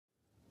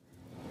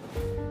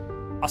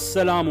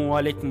அஸ்ஸலாமு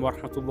அலைக்கும்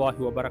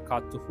வரஹ்மத்துல்லாஹி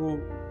வபரகாத்துஹு.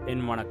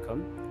 என்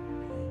வணக்கம்.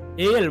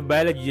 ஏஎல்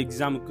பயாலஜி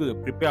எக்ஸாமுக்கு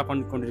ப்ரிப்பேர்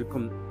பண்ணி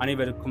கொண்டிருக்கும்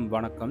அனைவருக்கும்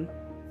வணக்கம்.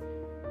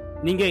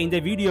 நீங்கள் இந்த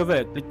வீடியோவை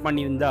கிளிக்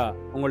பண்ணியிருந்தா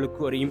உங்களுக்கு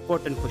ஒரு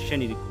இம்பார்ட்டன்ட்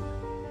கொஸ்டின் இருக்கும்.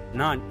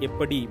 நான்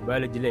எப்படி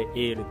பயாலஜியில்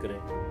ஏ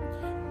எடுக்கிறேன்?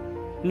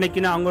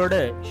 இன்னைக்கு நான் உங்களோட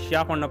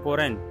ஷேர் பண்ண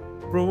போகிறேன்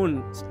proven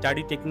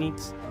study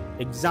techniques,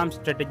 exam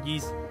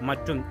strategies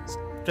மற்றும்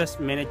ஸ்ட்ரெஸ்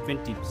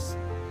மேனேஜ்மெண்ட் டிப்ஸ்.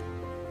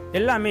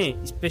 எல்லாமே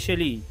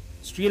ஸ்பெஷலி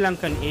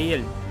ஸ்ரீலங்கன்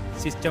ஏஎல்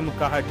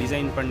சிஸ்டமுக்காக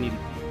டிசைன்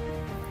பண்ணியிருக்கு.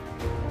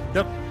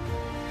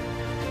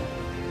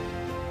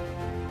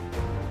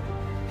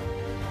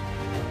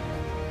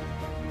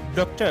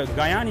 டாக்டர்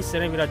கயானி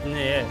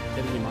செனவிரத்னே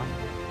தெரியுமா?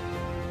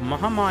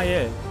 மகமாய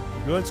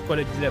கேர்ள்ஸ்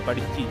காலேஜில்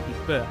படித்து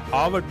இப்போ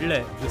ஹார்வர்டில்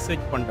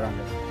ரிசர்ச்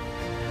பண்ணுறாங்க.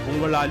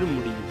 உங்களாலும்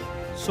முடியும்.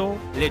 So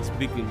let's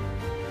begin.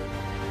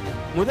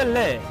 முதல்ல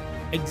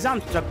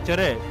எக்ஸாம்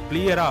ஸ்ட்ரக்சரை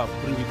கிளியராக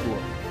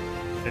புரிஞ்சுக்குவோம்.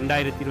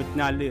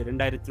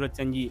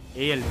 2024-2025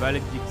 ஏஎல்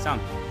பயாலஜி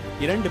எக்ஸாம்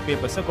 2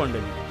 பேப்பர்ஸை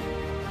கொண்டது.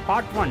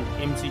 Part 1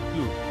 MCQ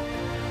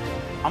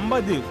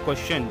 50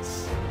 questions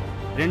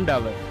 2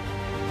 hour.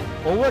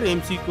 ஒவ்வொரு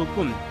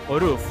MCQக்கும்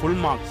ஒரு ஃபுல்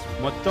மார்க்ஸ்,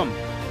 மொத்தம்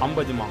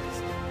 50 marks.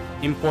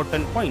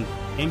 Important point,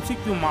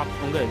 MCQ marks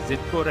உங்கள்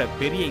ஜெட்கோரை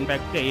பெரிய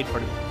இம்பேக்டை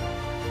ஏற்படுது.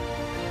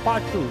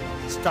 Part 2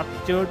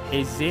 structured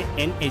S A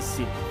and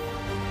S A.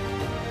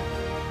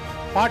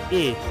 Part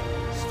A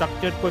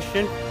structured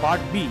question,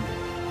 part B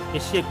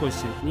S A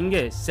question.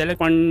 நீங்கள்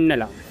செலக்ட்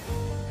பண்ணலாம்.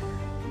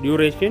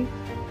 Duration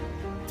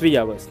 3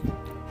 hours.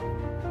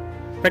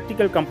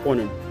 ப்ராக்டிக்கல்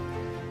கம்போனன்ட்,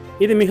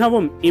 இது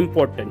மிகவும்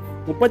இம்பார்ட்டன்ட்.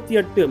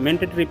 38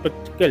 மெண்டட்டரி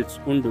ப்ராக்டிகல்ஸ்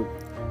உண்டு,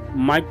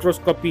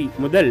 மைக்ரோஸ்கோபி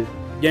முதல்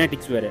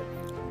ஜெனடிக்ஸ் வரை.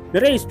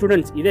 நிறைய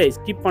ஸ்டூடெண்ட்ஸ் இதை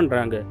ஸ்கிப்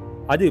பண்ணுறாங்க,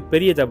 அது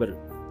பெரிய தவறு.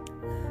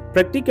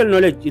 ப்ராக்டிக்கல்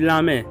நாலேஜ்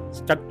இல்லாமல்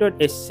ஸ்ட்ரக்சர்ட்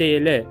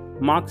எஸ்ஏல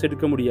மார்க்ஸ்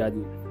எடுக்க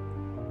முடியாது.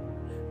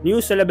 நியூ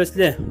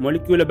சிலபஸில்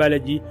மொலிக்யூலர்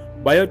பயாலஜி,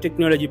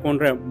 பயோடெக்னாலஜி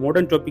போன்ற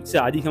மாடர்ன் டாபிக்ஸ்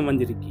அதிகம்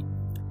வந்திருக்கு.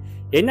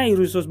 என்ன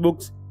ரிசோர்ஸ்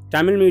புக்ஸ்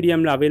தமிழ்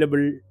மீடியமில்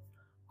அவைலபிள்,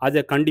 அதை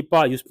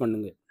கண்டிப்பாக யூஸ்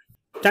பண்ணுங்கள்.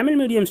 தமிழ்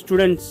மீடியம்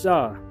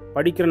ஸ்டூடெண்ட்ஸாக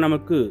படிக்கிற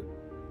நமக்கு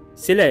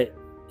சில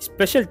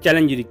ஸ்பெஷல்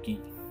சேலஞ்ச் இருக்கு.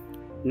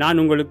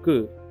 நான் உங்களுக்கு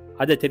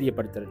அதை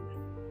தெரியப்படுத்துகிறேன்.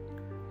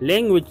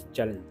 Language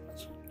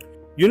challenge.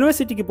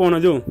 யூனிவர்சிட்டிக்கு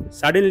போனதும்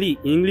சடன்லி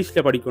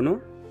இங்கிலீஷில் படிக்கணும்.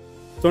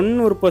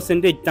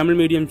 90% தமிழ்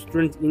மீடியம்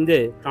ஸ்டூடெண்ட்ஸ் இந்த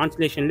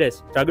டிரான்ஸ்லேஷனில்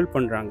ஸ்ட்ரகிள்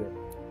பண்ணுறாங்க.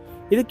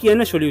 இதுக்கு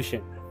என்ன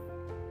சொல்யூஷன்?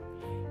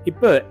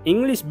 இப்போ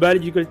இங்கிலீஷ்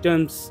பயாலஜிக்கல்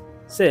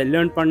டேர்ம்ஸை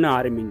லேர்ன் பண்ண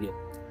ஆரம்பிங்க.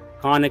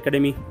 கான்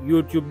அகாடமி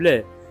யூடியூப்பில்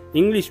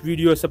இங்கிலீஷ்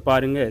வீடியோஸை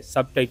பாருங்கள்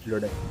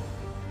சப்டைட்டிலோட.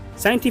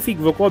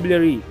 Scientific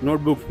vocabulary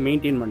note book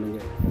maintain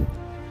பண்ணுங்கள்.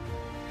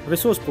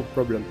 Resource book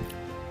problem.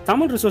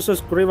 Tamil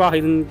resources குறைவாக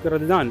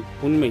இருக்கிறது தான்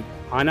உண்மை.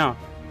 ஆனால்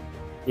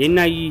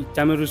NIE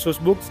Tamil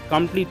resource books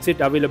complete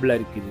set அவைலபிளாக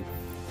இருக்குது.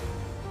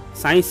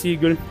 சயின்ஸ்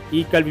ஈகிள்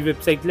இ-கல்வி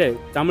வெப்சைட்டில்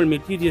தமிழ்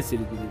மெட்டீரியல்ஸ்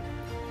இருக்குது.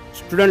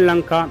 ஸ்டூடெண்ட்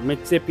லங்கா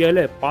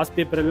மெட்ஸேப்பியாவில் பாஸ்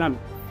பேப்பர் எல்லாம்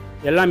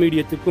எல்லா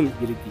மீடியத்துக்கும்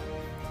இருக்குது.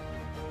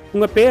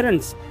 உங்கள்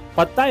பேரண்ட்ஸ்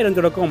 10,000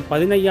 தொடக்கம்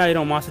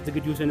 15,000 மாதத்துக்கு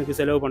டியூஷனுக்கு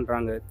செலவு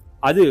பண்ணுறாங்க.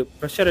 அது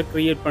ப்ரெஷரை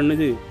க்ரியேட்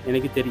பண்ணுது,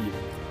 எனக்கு தெரியும்.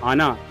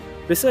 ஆனால்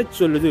ரிசர்ச்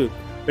சொல்லுது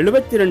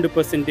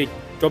 72%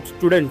 டாப்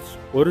ஸ்டூடெண்ட்ஸ்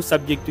ஒரு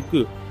சப்ஜெக்ட்டுக்கு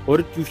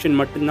ஒரு டியூஷன்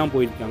மட்டும்தான்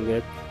போயிருக்காங்க.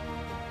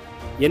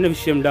 என்ன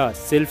விஷயம்டா,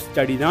 செல்ஃப்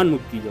ஸ்டடி தான்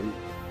முக்கியம்.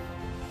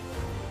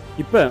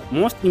 இப்போ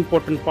மோஸ்ட்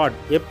இம்பார்ட்டன்ட் பார்ட்,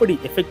 எப்படி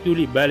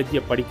எஃபெக்டிவ்லி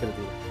பயாலஜியை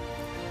படிக்கிறது.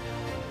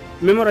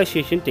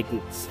 Memorisation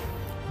techniques.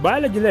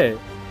 பயாலஜியில்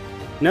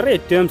நிறைய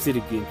டேர்ம்ஸ்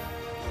இருக்குது.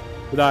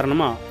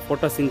 உதாரணமாக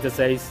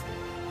ஃபோட்டோசிந்தசைஸ்,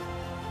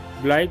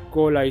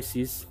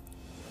 glycolysis,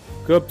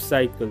 கர்ப்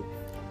cycle,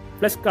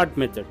 plus card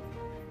method.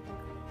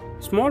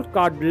 Small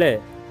கார்டில்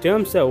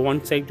டேர்ம்ஸை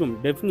ஒன் சைட்டும்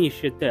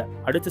டெஃபினிஷத்தை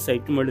அடுத்த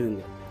சைட்டும்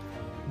எழுதுங்க.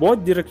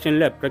 போத்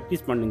டிரெக்ஷனில்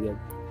ப்ராக்டிஸ் பண்ணுங்கள்.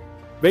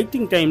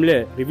 வெயிட்டிங் டைமில்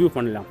ரிவ்யூ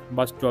பண்ணலாம்,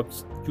 bus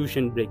stops,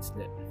 tuition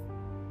பிரேக்ஸில்.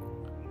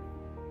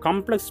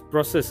 Complex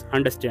process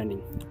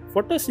understanding.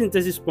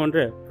 Photosynthesis போன்ற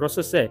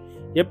ப்ராசஸை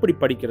எப்படி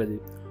படிக்கிறது?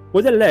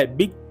 முதல்ல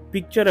பிக்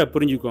பிக்சரை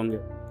புரிஞ்சுக்கோங்க.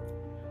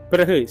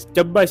 பிறகு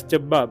ஸ்டெப் பை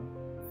ஸ்டெப்பாக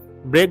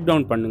பிரேக்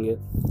டவுன் பண்ணுங்கள்.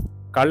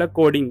 கலர்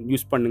கோடிங்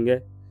யூஸ்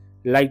பண்ணுங்கள்.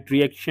 Light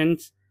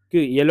ரியாக்ஷன்ஸுக்கு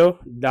yellow,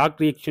 dark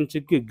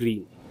ரியாக்ஷன்ஸுக்கு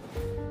green.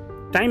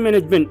 Time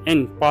management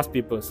and pass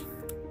papers.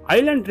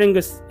 Island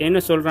rankers என்ன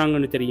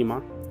சொல்கிறாங்கன்னு தெரியுமா?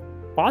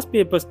 பாஸ்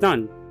பேப்பர்ஸ்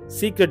தான்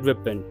secret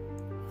weapon.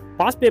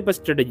 Pass paper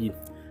strategy.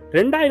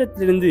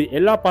 2000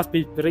 எல்லா பாஸ்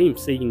பேப்பரையும்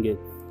செய்யுங்க.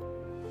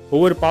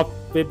 ஒவ்வொரு pass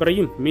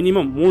பேப்பரையும்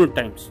minimum 3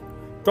 times.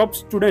 Top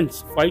students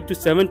 5 to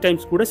 7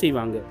 times கூட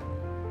செய்வாங்க.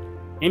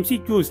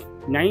 MCQs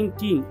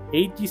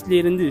 1980s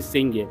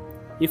செய்யுங்க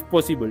if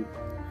possible.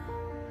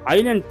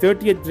 Island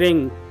 30th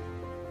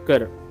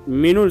ranker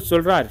மெனுல்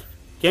சொல்கிறார்,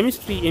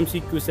 கெமிஸ்ட்ரி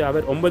MCQs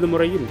அவர் 9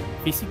 முறையும்,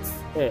 ஃபிசிக்ஸ்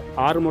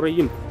 6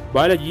 முறையும்,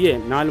 பயாலஜியை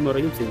 4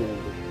 முறையும்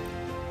செய்வாங்க.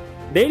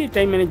 டெய்லி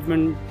டைம்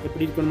மேனேஜ்மெண்ட்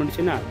எப்படி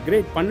இருக்கணும்னுச்சுன்னா,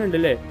 கிரேட்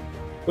 12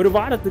 ஒரு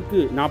வாரத்துக்கு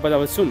 40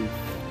 ஹவர்ஸும்,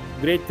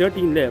 கிரேட்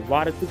 13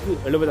 வாரத்துக்கு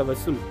 70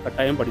 ஹவர்ஸும்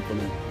கட்டாயம்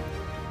படிக்கணும்.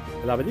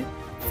 அதாவது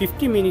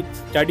 50 minutes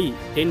ஸ்டடி,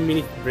 10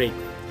 minutes பிரேக்.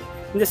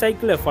 இந்த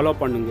சைக்கிளை ஃபாலோ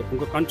பண்ணுங்கள்.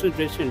 உங்கள்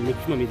கான்சன்ட்ரேஷன்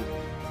மேக்ஸிமம் இது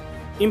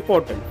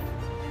இம்பார்ட்டன்ட்.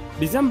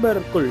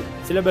 டிசம்பருக்குள்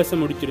சிலபஸை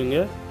முடிச்சிடுங்க.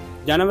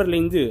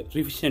 ஜனவரிலேருந்து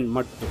ரிவிஷன்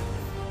மட்டும்.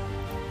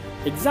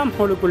 எக்ஸாம்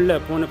ஹாலுக்குள்ளே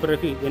போன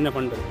பிறகு என்ன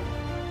பண்ணுறது?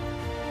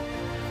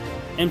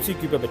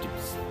 MCQ paper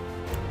tips.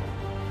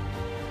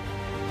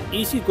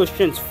 Easy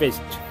questions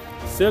first,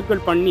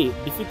 circle பண்ணி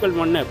டிஃபிகல்ட்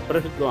ஒன்னை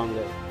பிறகுக்கு வாங்க.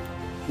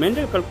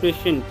 மென்டல்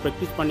கல்குலேஷன்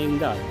ப்ராக்டிஸ்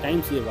பண்ணியிருந்தால்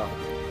டைம் சேவ்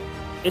ஆகும்.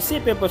 S A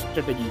paper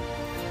strategy,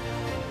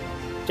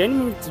 10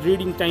 minutes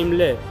reading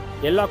டைமில்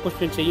எல்லா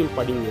கொஸ்டின்ஸையும்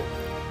படிங்க.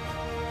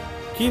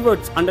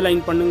 கீவேர்ட்ஸ்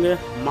அண்டர்லைன் பண்ணுங்க,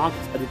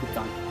 மார்க்ஸ் அதுக்கு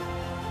தான்.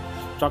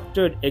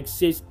 ஸ்ட்ரக்சர்ட்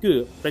எக்ஸசைஸ்க்கு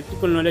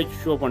ப்ராக்டிக்கல் நாலேஜ்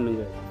ஷோ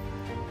பண்ணுங்க.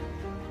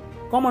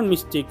 காமன்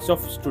மிஸ்டேக்ஸ்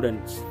ஆஃப்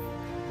ஸ்டூடெண்ட்ஸ்,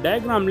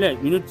 டயக்ராமில்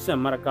யூனிட்ஸை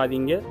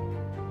மறக்காதீங்க.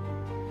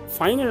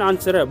 ஃபைனல்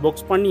ஆன்சரை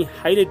பாக்ஸ் பண்ணி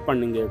ஹைலைட்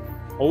பண்ணுங்க.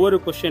 ஒவ்வொரு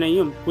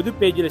கொஸ்டினையும் புது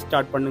பேஜில்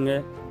ஸ்டார்ட் பண்ணுங்க.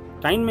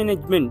 டைம்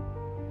மேனேஜ்மெண்ட்,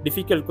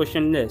 டிஃபிகல்ட்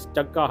கொஸ்டினில்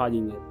ஸ்டக்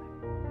ஆகாதீங்க.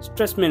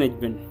 ஸ்ட்ரெஸ்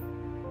மேனேஜ்மெண்ட்,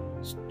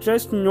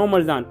 ஸ்ட்ரெஸ்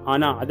நார்மல் தான்,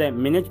 ஆனால் அதை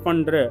மேனேஜ்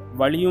பண்ணுற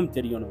வழியும்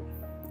தெரியணும்.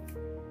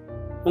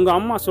 உங்கள்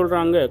அம்மா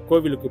சொல்கிறாங்க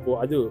கோவிலுக்கு போ,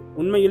 அது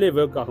உண்மையிலே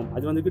ஒர்க் ஆகும்.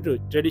 அது வந்துக்கிட்டு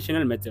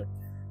traditional method.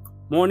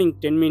 Morning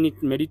 10 minute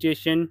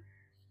meditation,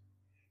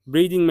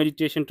 breathing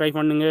meditation try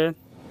பண்ணுங்க.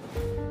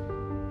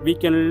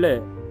 வீக்கெண்டில்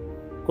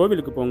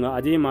கோவிலுக்கு போங்க.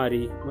 அதே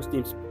மாதிரி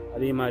முஸ்லீம்ஸ்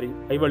அதே மாதிரி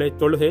ஐவளை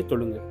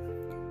தொழுங்க.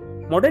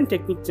 மாடர்ன்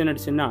டெக்னிக்ஸ்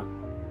என்னடுச்சுன்னா,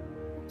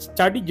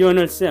 ஸ்டடி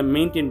ஜேர்னல்ஸை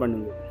மெயின்டைன்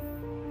பண்ணுங்க.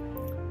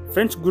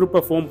 ஃப்ரெண்ட்ஸ்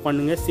குரூப்பை ஃபார்ம்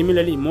பண்ணுங்க.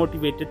 Similarly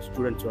motivated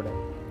ஸ்டூடெண்ட்ஸோட.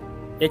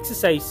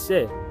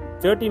 எக்ஸசைஸை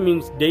 30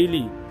 minutes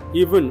daily,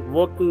 even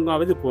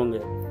வாக்கிங்காவது போங்க.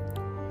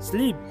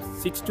 ஸ்லீப்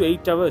 6 to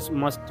 8 hours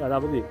மஸ்ட்,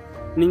 அதாவது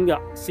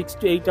நீங்கள் 6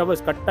 to 8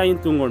 hours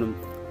கட்டாயம் தூங்கணும்.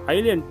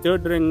 ஐலேண்ட்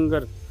தேர்ட்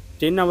ரேங்கர்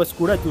 10 hours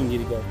கூட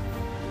தூங்கியிருக்காரு.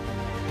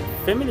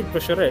 ஃபேமிலி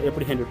ப்ரெஷரை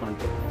எப்படி ஹேண்டில்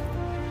பண்ணுறது?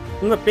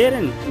 உங்கள்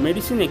பேரண்ட்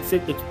மெடிசின்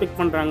எக்ஸ்பெக்ட்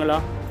பண்ணுறாங்களா?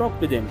 Talk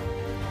to them.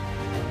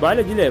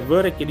 பயாலஜியில்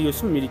வேறு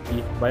கெரியர்ஸும் இருக்கு.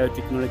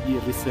 Biotechnology,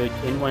 research,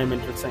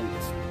 environmental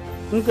science.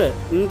 உங்கள்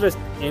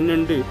இன்ட்ரெஸ்ட்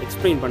என்னென்று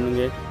எக்ஸ்பிளைன்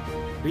பண்ணுங்கள்.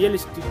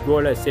 ரியலிஸ்டிக்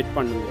கோலை செட்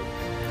பண்ணுங்கள்.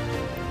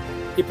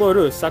 இப்போ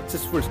ஒரு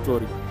சக்ஸஸ்ஃபுல்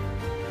ஸ்டோரி.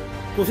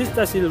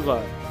 குசிஸ்தா சில்வா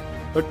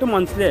 8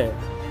 monthsல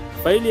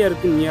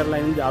ஃபெயிலியருக்கு நியரில்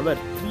இருந்து அவர்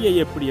 3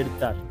 எப்படி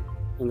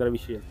எடுத்தார்ங்கிற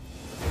விஷயம்.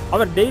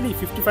 அவர் டெய்லி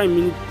 55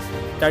 minutes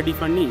ஸ்டடி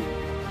பண்ணி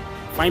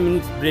 5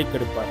 minutes பிரேக்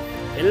எடுப்பார்.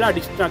 எல்லா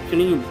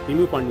டிஸ்ட்ராக்ஷனையும்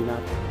ரிமூவ்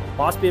பண்ணினார்.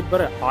 பாஸ்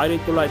பேப்பரை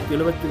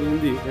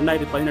 1970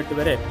 2018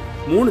 வரை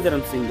 3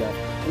 தரம் செஞ்சார்.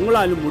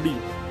 உங்களாலும்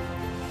முடியும்.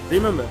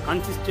 Remember,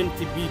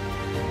 consistency beat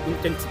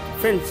intensity.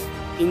 Friends,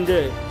 இந்த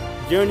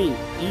ஜேர்னி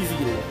ஈஸி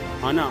இல்லை,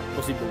 ஆனால்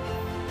பாசிபிள்.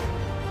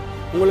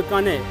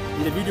 உங்களுக்கான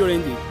இந்த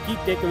வீடியோலேருந்து கீ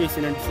டேக்அவேஸ்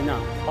என்னச்சுன்னா,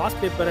 பாஸ்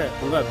பேப்பரை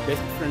உங்கள்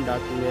பெஸ்ட் ஃப்ரெண்ட்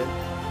ஆக்குங்க.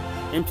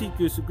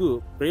 MCQஸுக்கு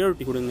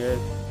ப்ரையாரிட்டி கொடுங்க.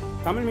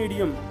 Tamil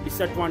medium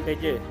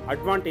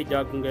advantage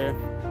ஆக்குங்க.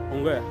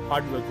 உங்கள்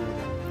ஹார்ட் ஒர்க்குங்க.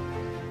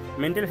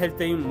 மென்டல்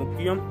ஹெல்த்தையும்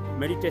முக்கியம்.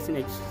 மெடிடேஷன்,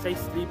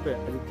 எக்ஸசைஸ், ஸ்லீப்பை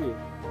அதுக்கு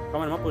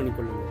கவனமாக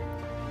பண்ணிக்கொள்ளுங்க.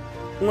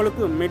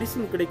 உங்களுக்கு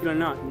மெடிசின்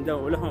கிடைக்கலன்னா இந்த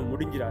உலகம்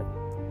முடிஞ்சிடாது.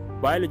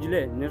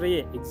 பயாலஜியில் நிறைய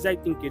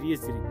எக்ஸைட்டிங்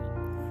கெரியர்ஸ் இருக்கு.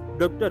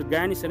 டாக்டர்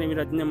கயானி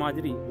செனவிரத்னே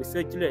மாதிரி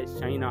ரிசர்ச்சில்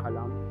ஷைன்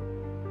ஆகலாம்.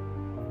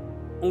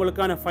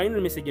 உங்களுக்கான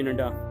ஃபைனல் மெசேஜ்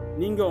என்னடா,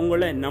 நீங்கள்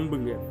உங்களை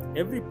நம்புங்க.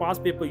 Every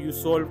pass paper you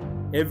solve,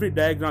 every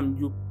diagram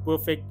you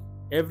perfect,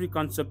 every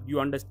concept you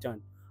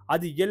understand,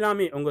 அது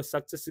எல்லாமே உங்கள்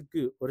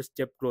சக்ஸஸுக்கு ஒரு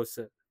ஸ்டெப்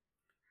க்ளோஸர்.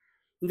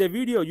 இந்த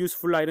வீடியோ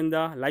யூஸ்ஃபுல்லாக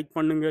இருந்தால் லைக்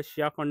பண்ணுங்கள்,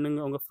 ஷேர்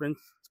பண்ணுங்கள். உங்கள்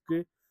ஃப்ரெண்ட்ஸ்க்கு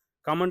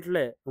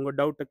கமெண்ட்டில் உங்கள்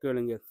டவுட்டை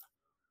கேளுங்க.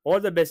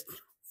 All the best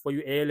for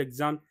you AL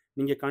exam.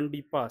 நீங்கள்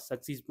கண்டிப்பாக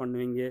சக்ஸீஸ்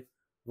பண்ணுவீங்க.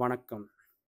 வணக்கம்.